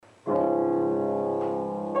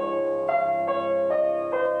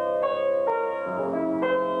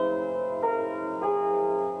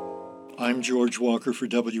I'm George Walker for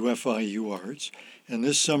WFIU Arts, and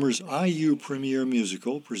this summer's IU Premiere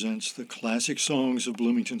Musical presents the classic songs of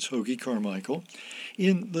Bloomington's Hoagy Carmichael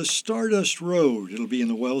in The Stardust Road. It'll be in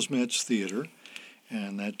the Wells Metz Theater,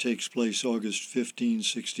 and that takes place August 15,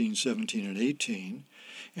 16, 17, and 18.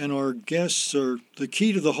 And our guests are the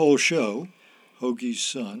key to the whole show, Hoagy's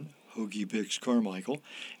son, Hoagy Bix Carmichael,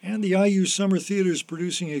 and the IU Summer Theater's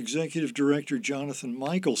producing executive director, Jonathan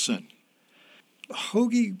Michelson.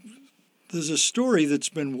 Hoagy, there's a story that's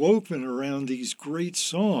been woven around these great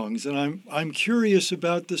songs, and I'm curious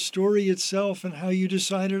about the story itself and how you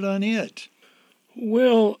decided on it.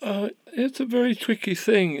 Well, it's a very tricky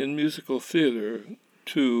thing in musical theater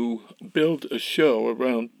to build a show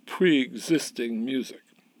around pre-existing music.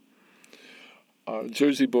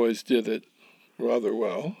 Jersey Boys did it rather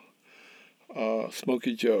well.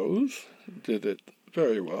 Smokey Joe's did it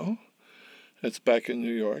very well. It's back in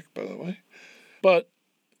New York, by the way. But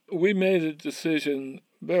we made a decision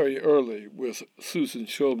very early with Susan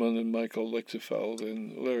Schulman and Michael Lichtenfeld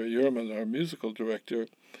and Larry Yerman, our musical director,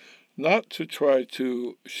 not to try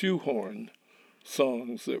to shoehorn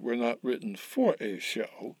songs that were not written for a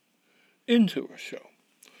show into a show.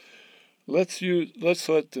 Let's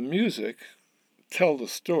let the music tell the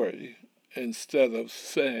story instead of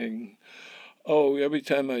saying, oh, every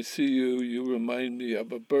time I see you, you remind me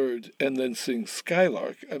of a bird, and then sing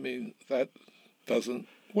Skylark. I mean, that doesn't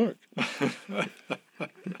work.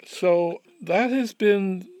 So that's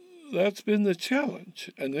been the challenge,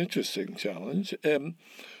 an interesting challenge. And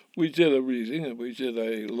we did a reading and we did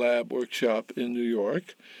a lab workshop in New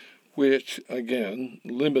York, which, again,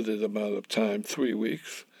 limited amount of time, 3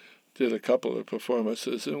 weeks, did a couple of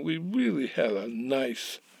performances, and we really had a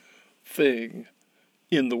nice thing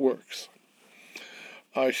in the works.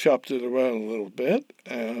 I shopped it around a little bit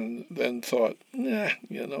and then thought, you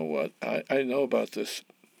know what, I know about this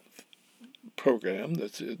program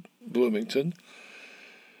that's in Bloomington.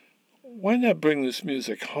 Why not bring this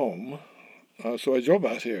music home? So I drove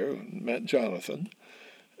out here and met Jonathan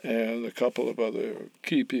and a couple of other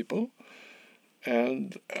key people.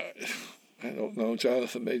 And I don't know,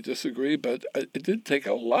 Jonathan may disagree, but it did take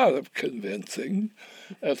a lot of convincing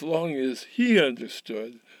as long as he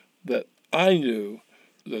understood that I knew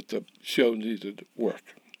that the show needed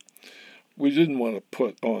work. We didn't want to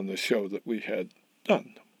put on the show that we had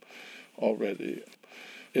done already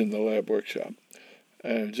in the lab workshop.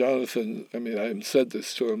 And Jonathan, I haven't said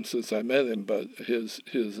this to him since I met him, but his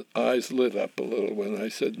eyes lit up a little when I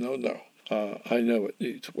said, no, I know it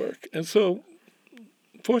needs work. And so,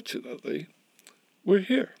 fortunately, we're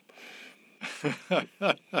here.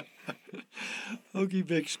 Hoagy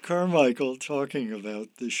Bix Carmichael talking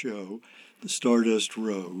about the show, The Stardust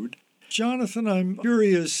Road. Jonathan, I'm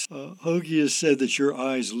curious, Hoagy has said that your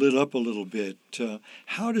eyes lit up a little bit.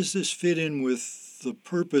 How does this fit in with the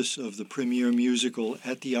purpose of the premiere musical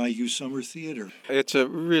at the IU Summer Theater? It's a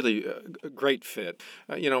really great fit.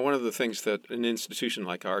 One of the things that an institution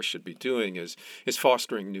like ours should be doing is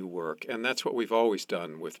fostering new work, and that's what we've always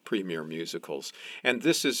done with premiere musicals. And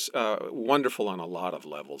this is wonderful on a lot of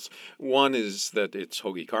levels. One is that it's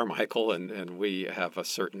Hoagy Carmichael, and we have a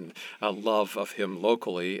certain love of him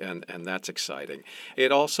locally, and that's exciting.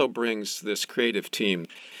 It also brings this creative team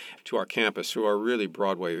to our campus who are really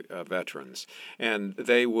Broadway veterans. And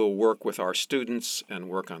they will work with our students and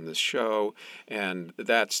work on this show, and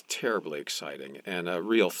that's terribly exciting and a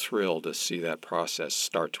real thrill to see that process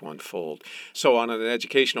start to unfold. So on an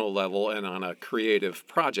educational level and on a creative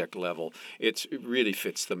project level, it really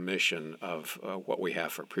fits the mission of what we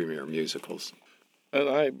have for premiere musicals.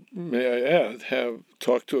 And may I add, have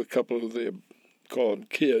talked to a couple of the call them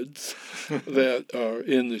kids, that are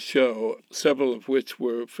in the show, several of which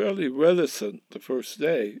were fairly reticent the first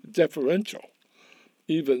day, deferential,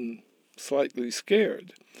 even slightly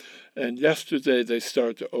scared. And yesterday they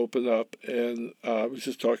started to open up, and I was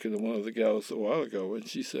just talking to one of the gals a while ago, and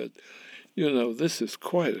she said, this is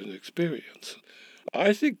quite an experience.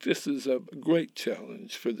 I think this is a great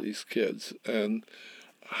challenge for these kids, and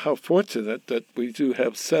how fortunate that we do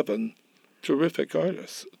have 7 terrific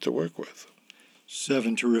artists to work with.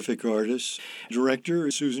 7 terrific artists.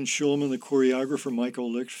 Director Susan Schulman, the choreographer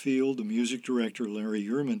Michael Lichtenfeld, the music director Larry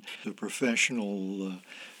Yerman, the professional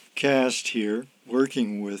cast here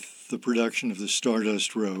working with the production of The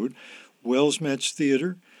Stardust Road. Wells Metz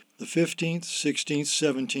Theater, the 15th, 16th,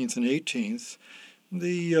 17th, and 18th.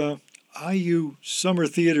 The IU Summer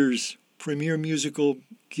Theater's premier musical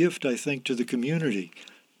gift, I think, to the community.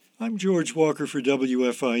 I'm George Walker for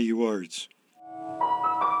WFIU Arts.